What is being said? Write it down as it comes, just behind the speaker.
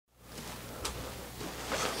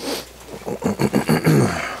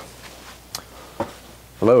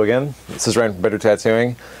Hello again, this is Ryan from Better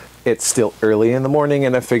Tattooing. It's still early in the morning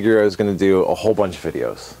and I figure I was going to do a whole bunch of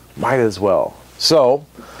videos. Might as well. So,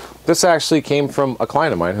 this actually came from a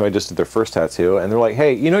client of mine who I just did their first tattoo, and they're like,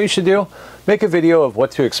 hey, you know what you should do? Make a video of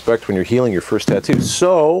what to expect when you're healing your first tattoo.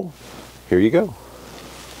 So, here you go.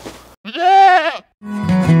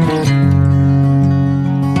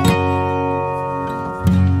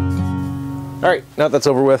 Alright, now that's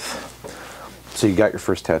over with, so you got your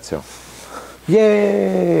first tattoo.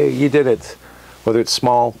 Yay! You did it! Whether it's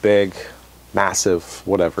small, big, massive,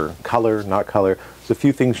 whatever, color, not color, there's a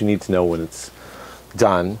few things you need to know when it's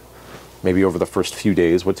done, maybe over the first few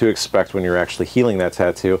days, what to expect when you're actually healing that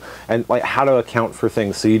tattoo, and like how to account for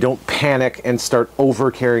things so you don't panic and start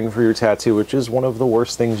over caring for your tattoo, which is one of the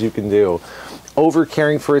worst things you can do. Over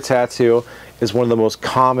caring for a tattoo is one of the most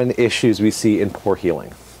common issues we see in poor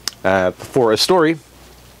healing. For a story,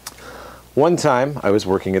 one time I was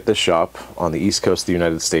working at this shop on the East Coast of the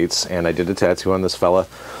United States, and I did a tattoo on this fella,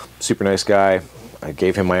 super nice guy. I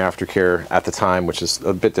gave him my aftercare at the time, which is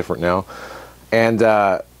a bit different now, and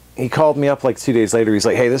he called me up like 2 days later. He's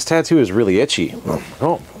like, hey, this tattoo is really itchy.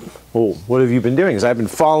 Oh, well, what have you been doing? Because I've been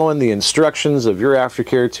following the instructions of your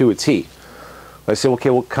aftercare to a T. I said, okay,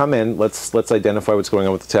 well, come in, let's identify what's going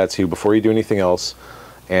on with the tattoo before you do anything else,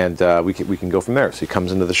 and we can go from there. So he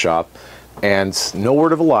comes into the shop, and no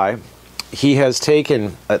word of a lie, he has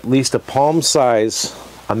taken at least a palm-size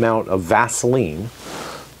amount of Vaseline,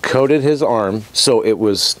 coated his arm so it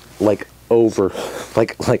was like over,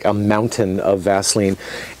 like a mountain of Vaseline,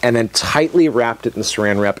 and then tightly wrapped it in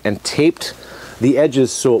saran wrap and taped the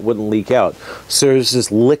edges so it wouldn't leak out. So there's this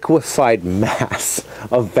liquefied mass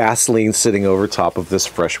of Vaseline sitting over top of this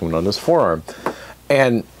fresh wound on his forearm.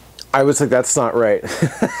 And I was like, that's not right.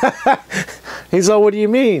 He's like, what do you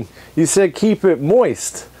mean? You said keep it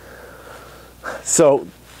moist. So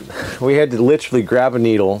we had to literally grab a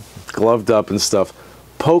needle, gloved up and stuff,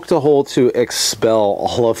 poked a hole to expel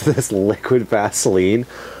all of this liquid Vaseline,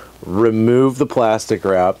 remove the plastic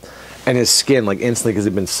wrap, and his skin, like instantly, because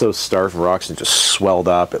he'd been so starved for oxygen, just swelled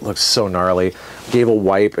up. It looked so gnarly. Gave a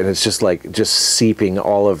wipe, and it's just like, just seeping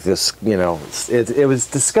all of this, you know, it was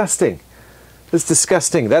disgusting. It's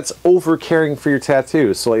disgusting. That's over caring for your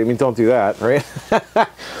tattoos. So, I mean, don't do that, right?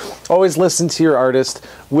 Always listen to your artist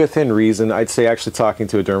within reason. I'd say actually talking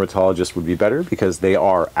to a dermatologist would be better because they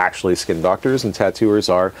are actually skin doctors and tattooers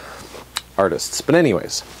are artists. But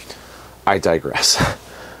anyways, I digress.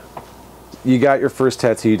 You got your first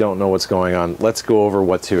tattoo, you don't know what's going on. Let's go over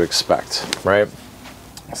what to expect, right?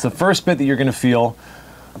 So the first bit that you're gonna feel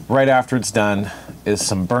right after it's done is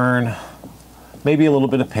some burn, maybe a little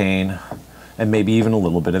bit of pain, and maybe even a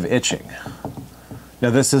little bit of itching. Now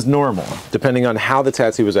this is normal, depending on how the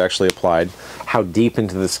tattoo was actually applied, how deep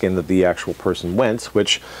into the skin that the actual person went,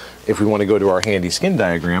 which, if we want to go to our handy skin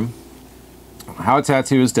diagram, how a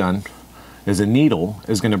tattoo is done is a needle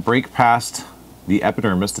is going to break past the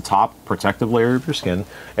epidermis, the top protective layer of your skin,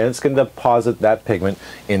 and it's going to deposit that pigment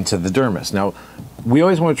into the dermis. Now, we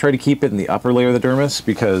always want to try to keep it in the upper layer of the dermis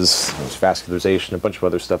because there's vascularization, a bunch of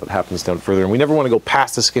other stuff that happens down further, and we never want to go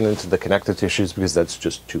past the skin into the connective tissues because that's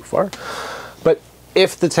just too far. But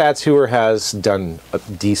if the tattooer has done a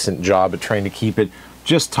decent job at trying to keep it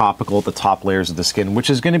just topical at the top layers of the skin, which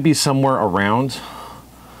is going to be somewhere around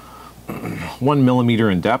 1 millimeter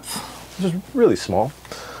in depth, which is really small,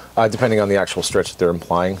 depending on the actual stretch that they're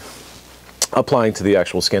applying to the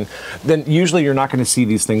actual skin, then usually you're not going to see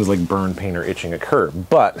these things like burn, pain, or itching occur.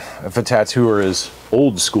 But if a tattooer is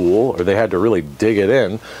old school or they had to really dig it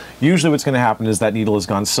in, usually what's going to happen is that needle has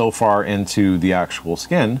gone so far into the actual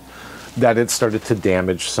skin that it started to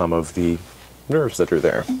damage some of the nerves that are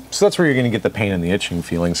there. So that's where you're going to get the pain and the itching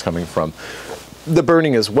feelings coming from. The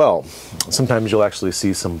burning as well. Sometimes you'll actually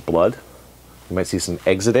see some blood. You might see some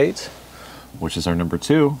exudate, which is our number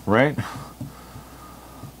 2, right?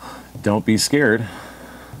 Don't be scared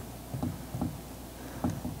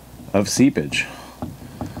of seepage.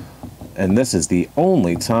 And this is the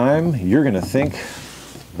only time you're going to think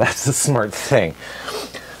that's a smart thing.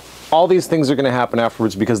 All these things are going to happen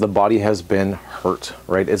afterwards because the body has been hurt,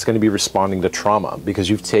 right? It's going to be responding to trauma because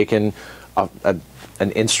you've taken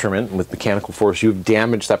an instrument with mechanical force, you've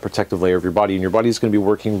damaged that protective layer of your body, and your body is going to be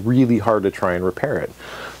working really hard to try and repair it.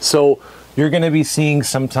 So you're going to be seeing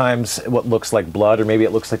sometimes what looks like blood, or maybe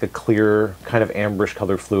it looks like a clear kind of amberish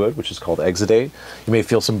color fluid, which is called exudate. You may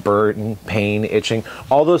feel some burn, pain, itching.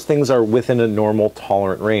 All those things are within a normal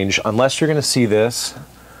tolerant range, unless you're going to see this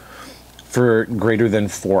for greater than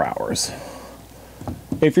 4 hours.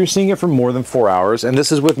 If you're seeing it for more than 4 hours, and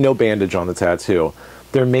this is with no bandage on the tattoo,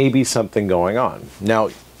 there may be something going on.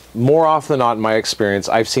 Now, more often than not, in my experience,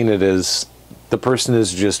 I've seen it as the person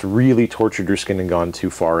has just really tortured your skin and gone too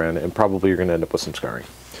far in, and probably you're going to end up with some scarring.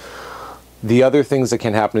 The other things that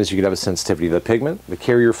can happen is you could have a sensitivity to the pigment, the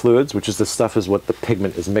carrier fluids, which is the stuff is what the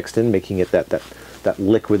pigment is mixed in, making it that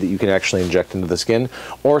liquid that you can actually inject into the skin.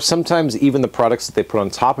 Or sometimes even the products that they put on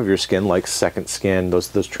top of your skin, like Second Skin, those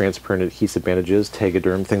transparent adhesive bandages,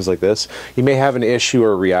 Tegaderm, things like this. You may have an issue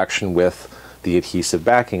or a reaction with the adhesive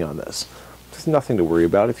backing on this. There's nothing to worry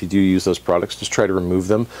about if you do use those products. Just try to remove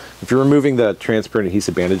them. If you're removing the transparent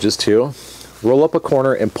adhesive bandages too, roll up a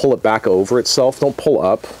corner and pull it back over itself. Don't pull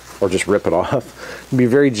up or just rip it off. Be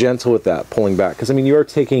very gentle with that, pulling back. Because, I mean, you are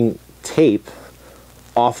taking tape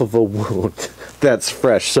off of a wound that's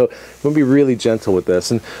fresh. So you want to be really gentle with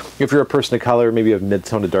this. And if you're a person of color, maybe you have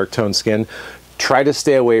mid-tone to dark-tone skin, try to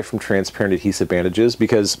stay away from transparent adhesive bandages,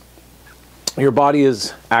 because your body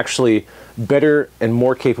is actually better and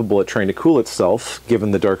more capable at trying to cool itself,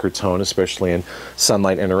 given the darker tone, especially in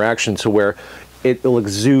sunlight interaction, to where it will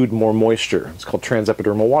exude more moisture. It's called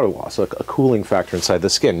transepidermal water loss, a cooling factor inside the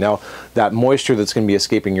skin. Now, that moisture that's going to be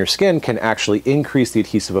escaping your skin can actually increase the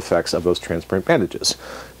adhesive effects of those transparent bandages,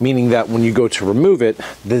 meaning that when you go to remove it,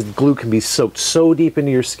 the glue can be soaked so deep into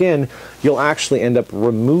your skin, you'll actually end up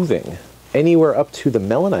removing anywhere up to the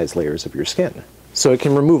melanized layers of your skin. So it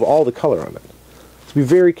can remove all the color on it. So be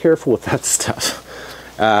very careful with that stuff.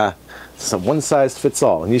 It's a one size fits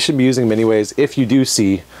all, and you should be using them anyways if you do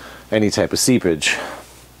see any type of seepage.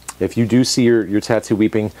 If you do see your tattoo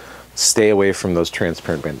weeping, stay away from those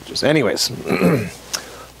transparent bandages. Anyways,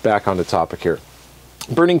 back on the topic here.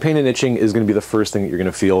 Burning pain and itching is going to be the first thing that you're going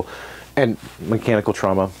to feel, and mechanical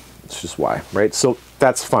trauma, it's just why, right? So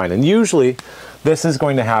that's fine, and usually this is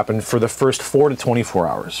going to happen for the first 4 to 24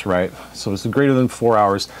 hours, right? So it's greater than 4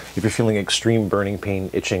 hours. If you're feeling extreme burning pain,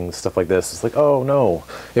 itching, stuff like this, it's like, oh no.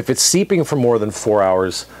 If it's seeping for more than 4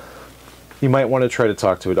 hours, you might want to try to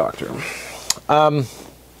talk to a doctor.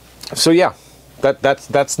 So yeah,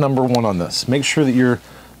 that's number one on this. Make sure that you're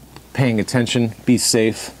paying attention, be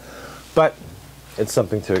safe, but it's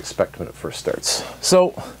something to expect when it first starts.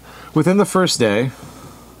 So within the first day,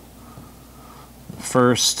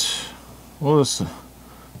 we'll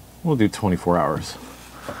do 24 hours.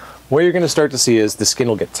 What you're going to start to see is the skin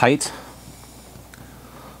will get tight.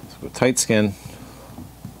 So tight skin.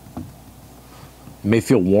 It may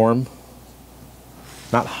feel warm,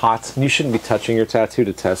 not hot. And you shouldn't be touching your tattoo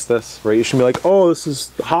to test this, right? You shouldn't be like, oh, this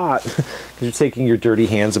is hot, because you're taking your dirty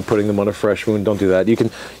hands and putting them on a fresh wound. Don't do that. You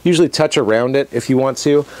can usually touch around it if you want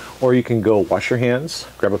to, or you can go wash your hands,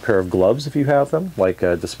 grab a pair of gloves if you have them, like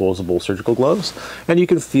disposable surgical gloves, and you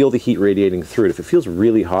can feel the heat radiating through it. If it feels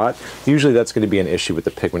really hot, usually that's going to be an issue with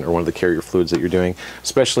the pigment or one of the carrier fluids that you're doing,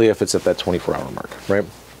 especially if it's at that 24-hour mark, right?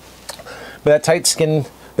 But that tight skin,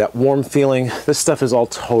 that warm feeling, this stuff is all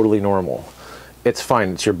totally normal. It's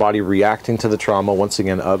fine. It's your body reacting to the trauma, once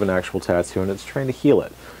again, of an actual tattoo, and it's trying to heal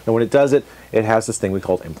it. And when it does it, it has this thing we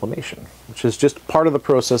call inflammation, which is just part of the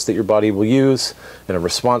process that your body will use in a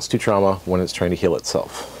response to trauma when it's trying to heal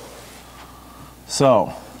itself.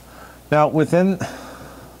 So, now within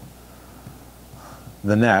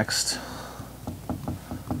the next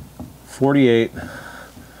 48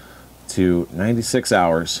 to 96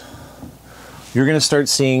 hours, you're going to start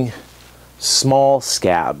seeing small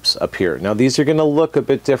scabs appear. Now these are going to look a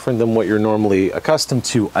bit different than what you're normally accustomed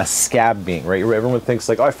to a scab being, right? Everyone thinks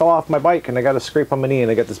like, oh, I fell off my bike and I got a scrape on my knee and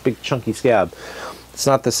I got this big chunky scab. It's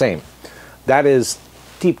not the same. That is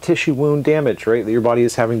deep tissue wound damage, right? That your body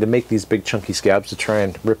is having to make these big chunky scabs to try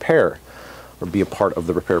and repair or be a part of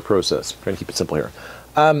the repair process. I'm trying to keep it simple here.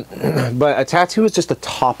 But a tattoo is just a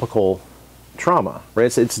topical trauma,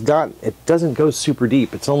 right? It's not, it doesn't go super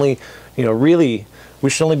deep. It's only, you know, really, we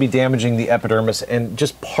should only be damaging the epidermis and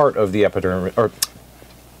just part of the epidermis, or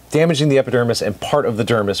damaging the epidermis and part of the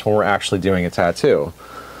dermis when we're actually doing a tattoo.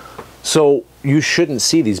 So you shouldn't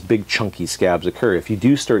see these big chunky scabs occur. If you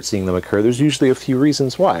do start seeing them occur, there's usually a few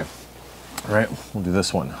reasons why. All right, we'll do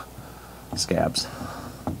this one. Scabs.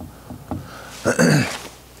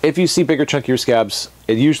 If you see bigger, chunkier scabs,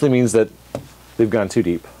 it usually means that they've gone too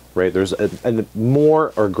deep. Right, there's a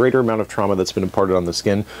more or greater amount of trauma that's been imparted on the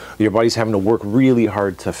skin. Your body's having to work really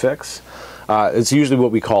hard to fix. It's usually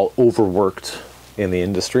what we call overworked in the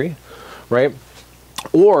industry, right?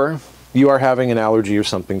 Or you are having an allergy or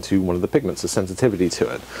something to one of the pigments, a sensitivity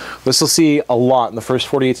to it. This will see a lot in the first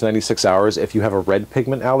 48 to 96 hours if you have a red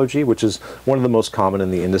pigment allergy, which is one of the most common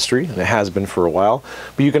in the industry, and it has been for a while.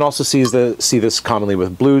 But you can also see this commonly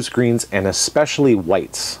with blues, greens, and especially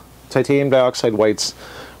whites. Titanium dioxide whites,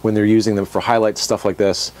 when they're using them for highlights, stuff like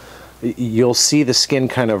this, you'll see the skin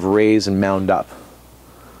kind of raise and mound up.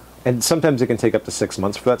 And sometimes it can take up to 6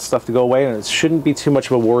 months for that stuff to go away, and it shouldn't be too much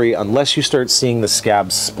of a worry unless you start seeing the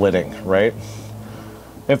scabs splitting, right?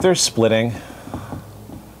 If they're splitting,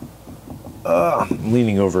 I'm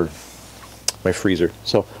leaning over my freezer.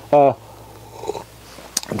 So,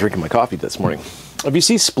 I'm drinking my coffee this morning. If you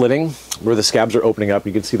see splitting, where the scabs are opening up,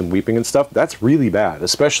 you can see them weeping and stuff, that's really bad,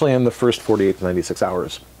 especially in the first 48 to 96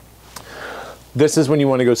 hours. This is when you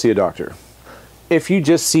want to go see a doctor. If you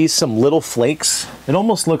just see some little flakes, it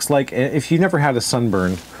almost looks like, if you've never had a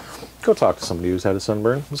sunburn, go talk to somebody who's had a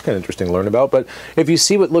sunburn. It's kind of interesting to learn about. But if you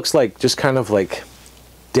see what looks like just kind of like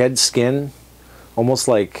dead skin, almost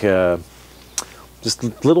like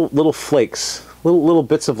just little flakes, little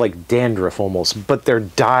bits of like dandruff almost, but they're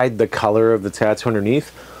dyed the color of the tattoo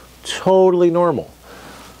underneath, totally normal.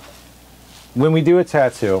 When we do a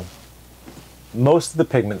tattoo, most of the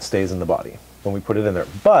pigment stays in the body when we put it in there,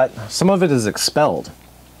 but some of it is expelled.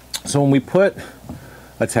 So when we put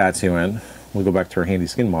a tattoo in, we'll go back to our handy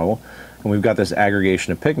skin model, and we've got this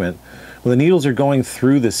aggregation of pigment. When the needles are going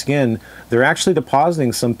through the skin, they're actually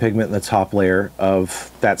depositing some pigment in the top layer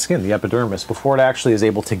of that skin, the epidermis, before it actually is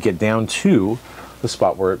able to get down to the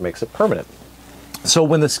spot where it makes it permanent. So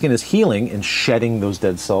when the skin is healing and shedding those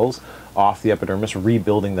dead cells off the epidermis,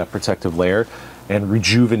 rebuilding that protective layer, and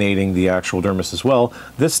rejuvenating the actual dermis as well,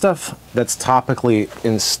 this stuff that's topically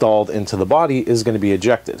installed into the body is going to be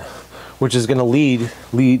ejected, which is going to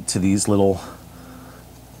lead to these little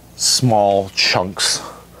small chunks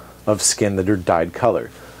of skin that are dyed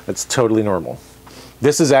color. That's totally normal.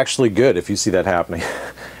 This is actually good if you see that happening.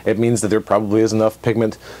 It means that there probably is enough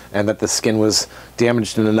pigment and that the skin was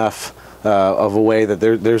damaged in enough of a way that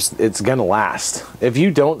it's going to last. If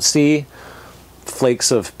you don't see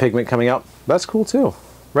flakes of pigment coming out, that's cool too,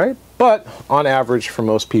 right? But on average, for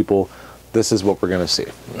most people, this is what we're going to see.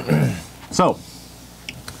 So,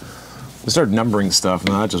 we started numbering stuff,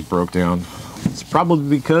 and that just broke down. It's probably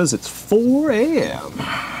because it's 4 a.m.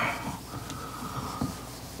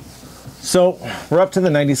 So, we're up to the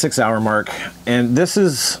 96-hour mark, and this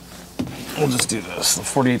is, we'll just do this,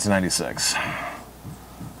 48 to 96.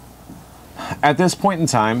 At this point in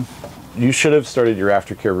time, you should have started your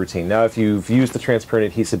aftercare routine. Now, if you've used the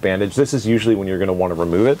transparent adhesive bandage, this is usually when you're going to want to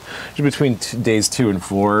remove it. It's between days 2 and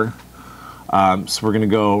 4. So we're going to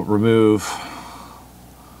go remove,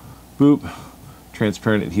 boop,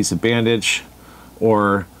 transparent adhesive bandage,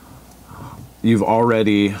 or you've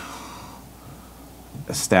already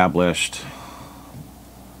established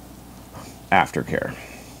aftercare.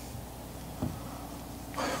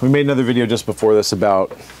 We made another video just before this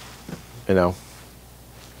about, you know,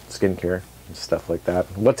 skincare and stuff like that,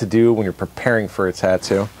 what to do when you're preparing for a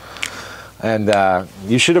tattoo. And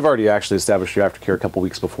you should have already actually established your aftercare a couple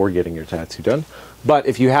weeks before getting your tattoo done. But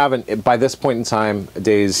if you haven't, by this point in time,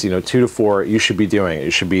 days 2 to 4, you should be doing it.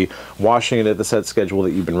 You should be washing it at the set schedule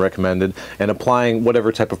that you've been recommended and applying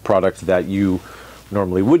whatever type of product that you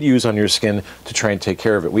normally would use on your skin to try and take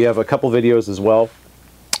care of it. We have a couple videos as well.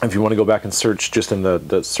 If you want to go back and search just in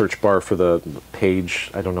the search bar for the page,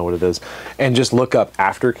 I don't know what it is, and just look up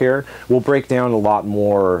aftercare, we'll break down a lot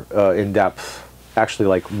more in depth, actually,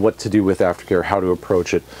 like what to do with aftercare, how to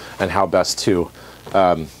approach it, and how best to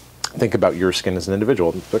think about your skin as an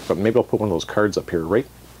individual. Maybe I'll put one of those cards up here right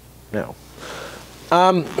now.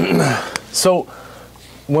 So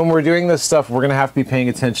when we're doing this stuff, we're going to have to be paying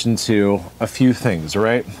attention to a few things,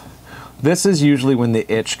 right? This is usually when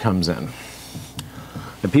the itch comes in.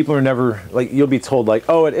 And people are never, like, you'll be told, like,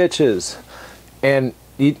 oh, it itches. And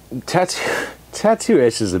tattoo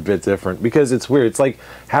itch is a bit different because it's weird. It's like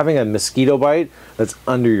having a mosquito bite that's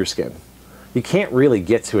under your skin. You can't really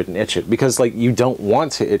get to it and itch it because, like, you don't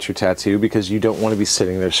want to itch your tattoo because you don't want to be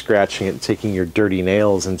sitting there scratching it, taking your dirty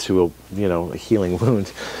nails into a healing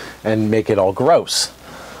wound and make it all gross.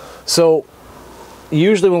 So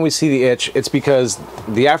usually when we see the itch, it's because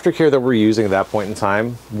the aftercare that we're using at that point in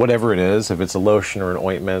time, whatever it is, if it's a lotion or an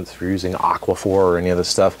ointment, if you're using Aquaphor or any other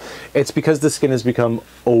stuff, it's because the skin has become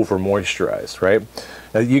over moisturized, right?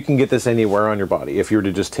 Now, you can get this anywhere on your body. If you were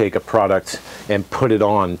to just take a product and put it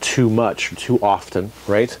on too much, or too often,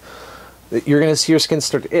 right? You're gonna see your skin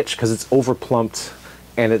start to itch because it's over plumped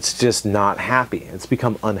and it's just not happy. It's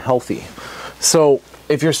become unhealthy. So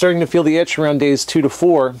if you're starting to feel the itch around days 2 to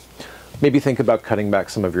 4, maybe think about cutting back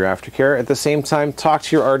some of your aftercare. At the same time, talk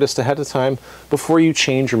to your artist ahead of time before you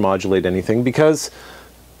change or modulate anything because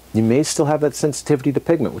you may still have that sensitivity to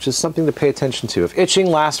pigment, which is something to pay attention to. If itching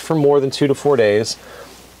lasts for more than 2 to 4 days,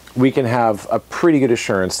 we can have a pretty good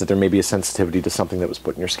assurance that there may be a sensitivity to something that was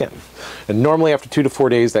put in your skin. And normally after 2 to 4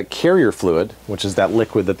 days, that carrier fluid, which is that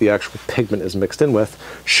liquid that the actual pigment is mixed in with,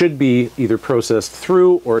 should be either processed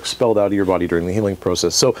through or expelled out of your body during the healing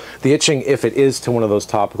process. So the itching, if it is to one of those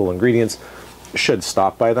topical ingredients, should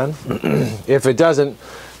stop by then. If it doesn't,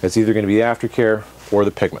 it's either going to be the aftercare or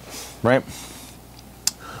the pigment, right?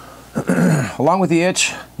 Along with the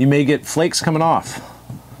itch, you may get flakes coming off.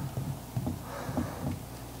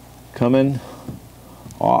 Coming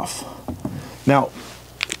off. Now,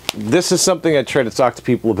 this is something I try to talk to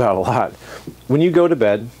people about a lot. When you go to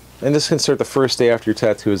bed, and this can start the first day after your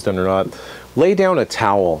tattoo is done or not, lay down a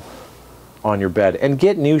towel on your bed and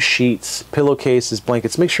get new sheets, pillowcases,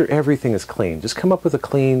 blankets. Make sure everything is clean. Just come up with a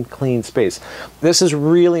clean space. This is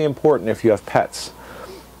really important if you have pets.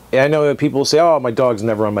 I know that people say, oh, my dog's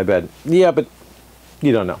never on my bed. Yeah, but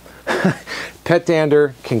you don't know. Pet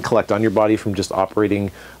dander can collect on your body from just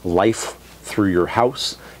operating life through your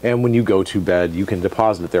house. And when you go to bed, you can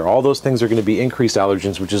deposit it there. All those things are going to be increased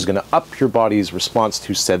allergens, which is going to up your body's response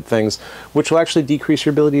to said things, which will actually decrease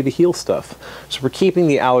your ability to heal stuff. So we're keeping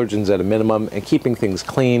the allergens at a minimum and keeping things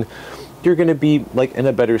clean. You're going to be like in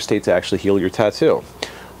a better state to actually heal your tattoo.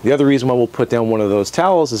 The other reason why we'll put down one of those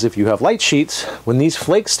towels is if you have light sheets, when these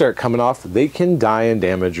flakes start coming off, they can dye and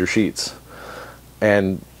damage your sheets.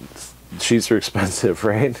 And sheets are expensive,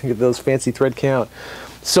 right? Get those fancy thread count.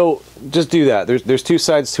 So just do that. There's 2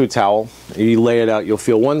 sides to a towel. You lay it out, you'll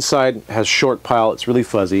feel one side has short pile, it's really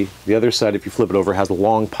fuzzy. The other side, if you flip it over, has a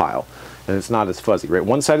long pile, and it's not as fuzzy, right?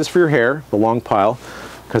 One side is for your hair, the long pile,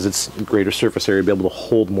 because it's greater surface area to be able to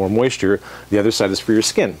hold more moisture. The other side is for your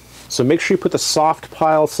skin. So make sure you put the soft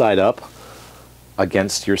pile side up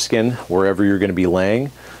against your skin, wherever you're gonna be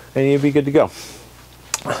laying, and you'll be good to go.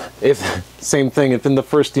 Same thing, if in the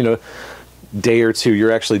first, day or 2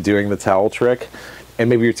 you're actually doing the towel trick, and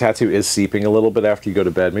maybe your tattoo is seeping a little bit after you go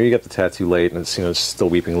to bed, maybe you got the tattoo late and it's still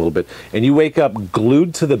weeping a little bit, and you wake up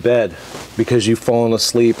glued to the bed because you've fallen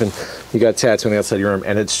asleep and you got a tattoo on the outside of your arm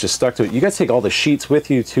and it's just stuck to it. You got to take all the sheets with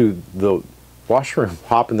you to the washroom,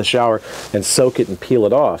 hop in the shower and soak it and peel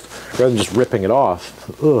it off rather than just ripping it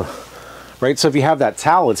off. Ugh. Right? So if you have that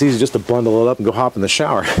towel, it's easy just to bundle it up and go hop in the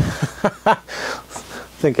shower.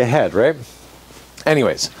 Think ahead, right?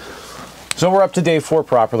 Anyways, so we're up to day 4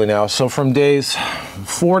 properly now. So from days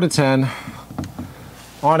 4 to 10,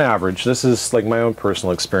 on average, this is like my own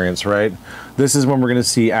personal experience, right? This is when we're going to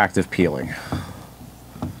see active peeling.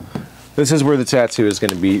 This is where the tattoo is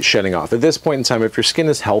going to be shedding off. At this point in time, if your skin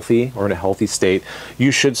is healthy or in a healthy state,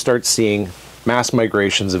 you should start seeing mass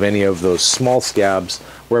migrations of any of those small scabs,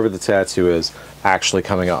 wherever the tattoo is, actually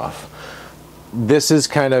coming off. This is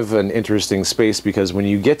kind of an interesting space because when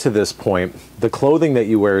you get to this point, the clothing that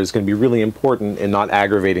you wear is going to be really important in not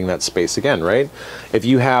aggravating that space again, right? If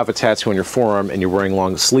you have a tattoo on your forearm and you're wearing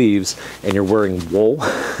long sleeves and you're wearing wool,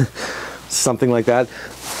 something like that,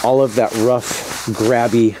 all of that rough,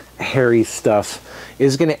 grabby, hairy stuff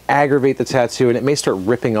is going to aggravate the tattoo, and it may start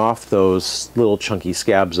ripping off those little chunky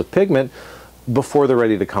scabs of pigment before they're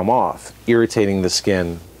ready to come off, irritating the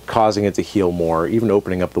skin, causing it to heal more, even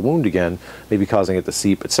opening up the wound again, maybe causing it to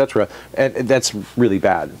seep, etc. And that's really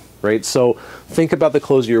bad, right? So think about the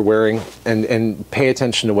clothes you're wearing and pay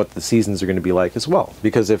attention to what the seasons are going to be like as well.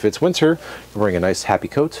 Because if it's winter, you're wearing a nice happy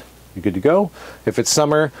coat, you're good to go. If it's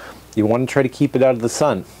summer, you want to try to keep it out of the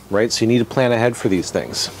sun, right? So you need to plan ahead for these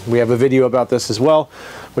things. We have a video about this as well,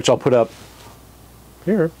 which I'll put up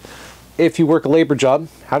here. If you work a labor job,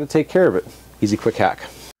 how to take care of it. Easy, quick hack.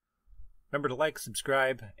 Remember to like,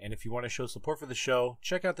 subscribe, and if you want to show support for the show,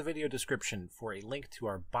 check out the video description for a link to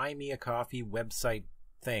our Buy Me a Coffee website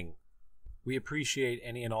thing. We appreciate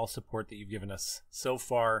any and all support that you've given us so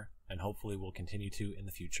far, and hopefully will continue to in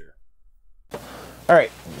the future. All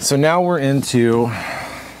right, so now we're into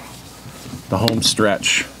the home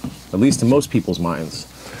stretch, at least in most people's minds.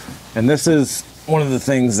 And this is one of the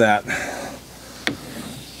things that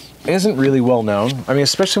isn't really well known. I mean,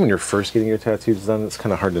 especially when you're first getting your tattoos done, it's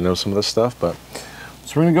kind of hard to know some of this stuff. But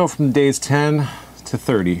so we're gonna go from days 10 to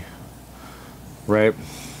 30, right?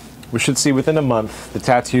 We should see within a month the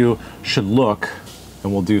tattoo should look,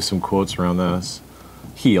 and we'll do some quotes around this,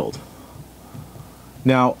 healed.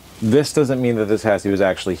 Now, this doesn't mean that the tattoo is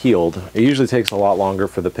actually healed. It usually takes a lot longer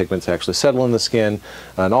for the pigment to actually settle in the skin,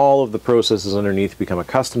 and all of the processes underneath become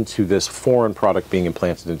accustomed to this foreign product being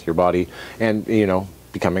implanted into your body, and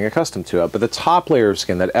becoming accustomed to it. But the top layer of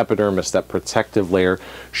skin, that epidermis, that protective layer,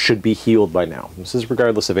 should be healed by now. This is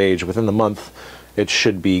regardless of age. Within the month, it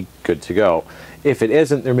should be good to go. If it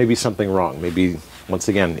isn't, there may be something wrong. Maybe Once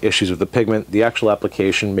again, issues with the pigment, the actual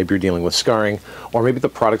application, maybe you're dealing with scarring, or maybe the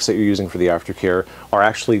products that you're using for the aftercare are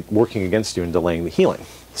actually working against you and delaying the healing.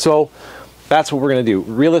 So that's what we're going to do.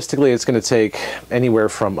 Realistically, it's going to take anywhere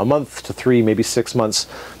from a month to 3, maybe 6 months,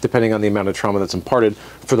 depending on the amount of trauma that's imparted,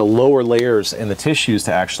 for the lower layers in the tissues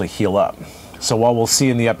to actually heal up. So while we'll see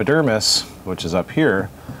in the epidermis, which is up here,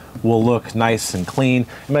 will look nice and clean,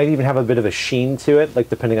 it might even have a bit of a sheen to it, like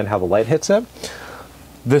depending on how the light hits it,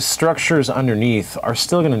 the structures underneath are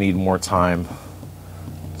still going to need more time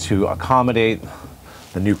to accommodate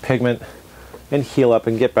the new pigment and heal up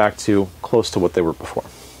and get back to close to what they were before,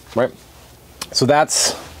 right? So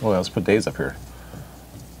that's, well, let's put days up here.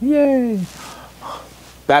 Yay!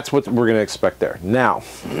 That's what we're going to expect there. Now,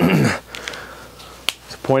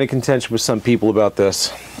 it's a point of contention with some people about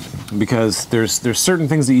this, because there's certain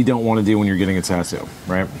things that you don't want to do when you're getting a tattoo,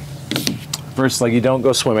 right? First, like, you don't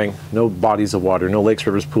go swimming, no bodies of water, no lakes,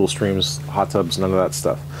 rivers, pools, streams, hot tubs, none of that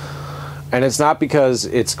stuff. And it's not because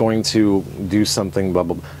it's going to do something, blah,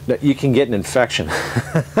 blah, blah. You can get an infection.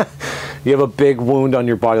 You have a big wound on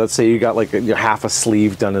your body. Let's say you got like half a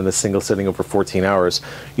sleeve done in a single sitting over 14 hours.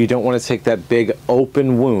 You don't want to take that big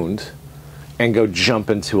open wound and go jump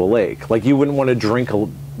into a lake. Like, you wouldn't want to drink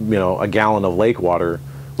a gallon of lake water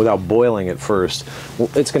without boiling it first. Well,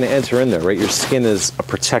 it's going to enter in there, right? Your skin is a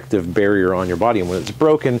protective barrier on your body, and when it's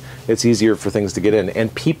broken, it's easier for things to get in.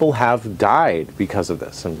 And people have died because of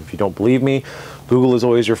this. And if you don't believe me, Google is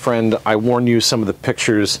always your friend. I warn you, some of the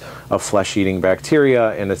pictures of flesh-eating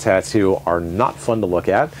bacteria in a tattoo are not fun to look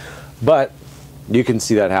at, but you can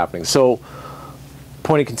see that happening. So,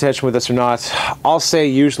 point of contention with this or not, I'll say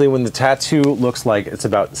usually when the tattoo looks like it's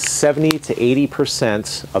about 70 to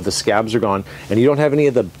 80% of the scabs are gone, and you don't have any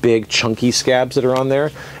of the big chunky scabs that are on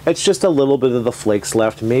there, it's just a little bit of the flakes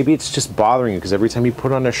left. Maybe it's just bothering you because every time you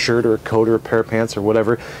put on a shirt or a coat or a pair of pants or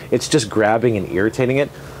whatever, it's just grabbing and irritating it.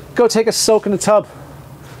 Go take a soak in a tub,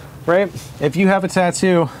 right? If you have a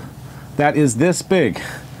tattoo that is this big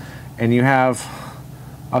and you have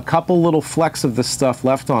a couple little flecks of this stuff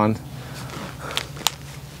left on,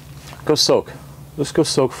 go soak. Just go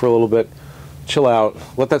soak for a little bit, chill out,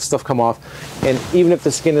 let that stuff come off. And even if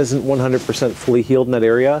the skin isn't 100% fully healed in that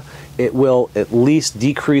area, it will at least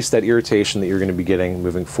decrease that irritation that you're going to be getting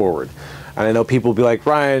moving forward. And I know people will be like,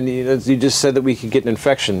 Ryan, you just said that we could get an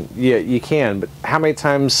infection. Yeah, you can, but how many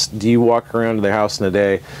times do you walk around to their house in a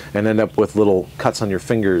day and end up with little cuts on your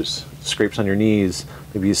fingers, scrapes on your knees,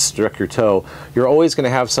 maybe you struck your toe? You're always going to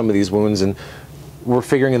have some of these wounds, and we're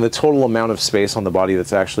figuring in the total amount of space on the body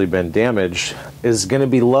that's actually been damaged is going to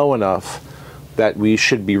be low enough that we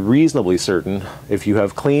should be reasonably certain, if you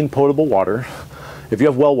have clean, potable water, if you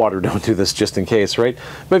have well water, don't do this just in case, right?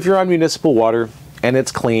 But if you're on municipal water and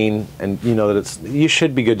it's clean and you know that you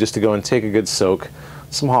should be good just to go and take a good soak,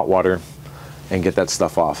 some hot water, and get that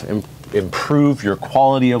stuff off. Improve your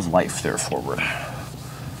quality of life there forward.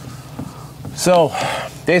 So,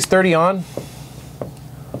 days 30 on.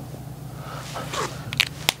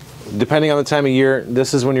 Depending on the time of year,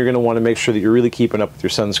 this is when you're going to want to make sure that you're really keeping up with your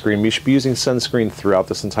sunscreen. You should be using sunscreen throughout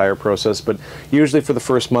this entire process, but usually for the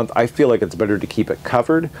first month, I feel like it's better to keep it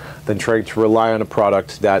covered than trying to rely on a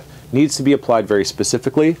product that needs to be applied very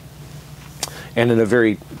specifically and in a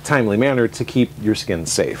very timely manner to keep your skin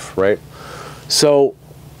safe, right? So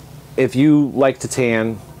if you like to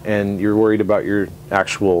tan and you're worried about your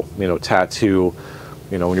actual, tattoo,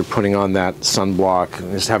 when you're putting on that sunblock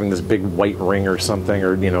and just having this big white ring or something,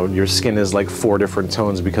 or, your skin is like 4 different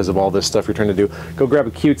tones because of all this stuff you're trying to do, go grab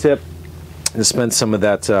a Q-tip and dispense some of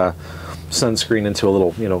that sunscreen into a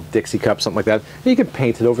little, Dixie cup, something like that. And you can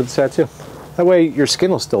paint it over the tattoo. That way your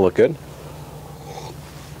skin will still look good.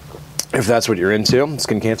 If that's what you're into.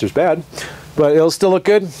 Skin cancer's bad, but it'll still look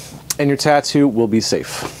good and your tattoo will be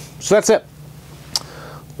safe. So that's it.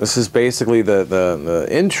 This is basically the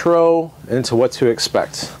intro into what to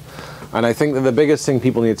expect. And I think that the biggest thing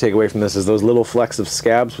people need to take away from this is those little flecks of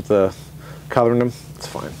scabs with the color in them. It's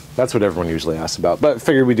fine. That's what everyone usually asks about. But I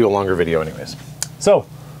figured we'd do a longer video anyways. So,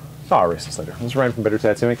 I'll erase this later. This is Ryan from Better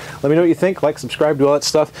Tattooing. Let me know what you think. Like, subscribe, do all that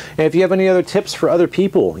stuff. And if you have any other tips for other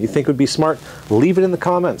people you think would be smart, leave it in the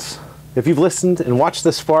comments. If you've listened and watched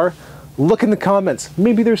this far, look in the comments.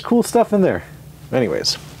 Maybe there's cool stuff in there.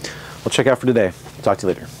 Anyways, we'll check out for today. Talk to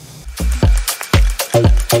you later.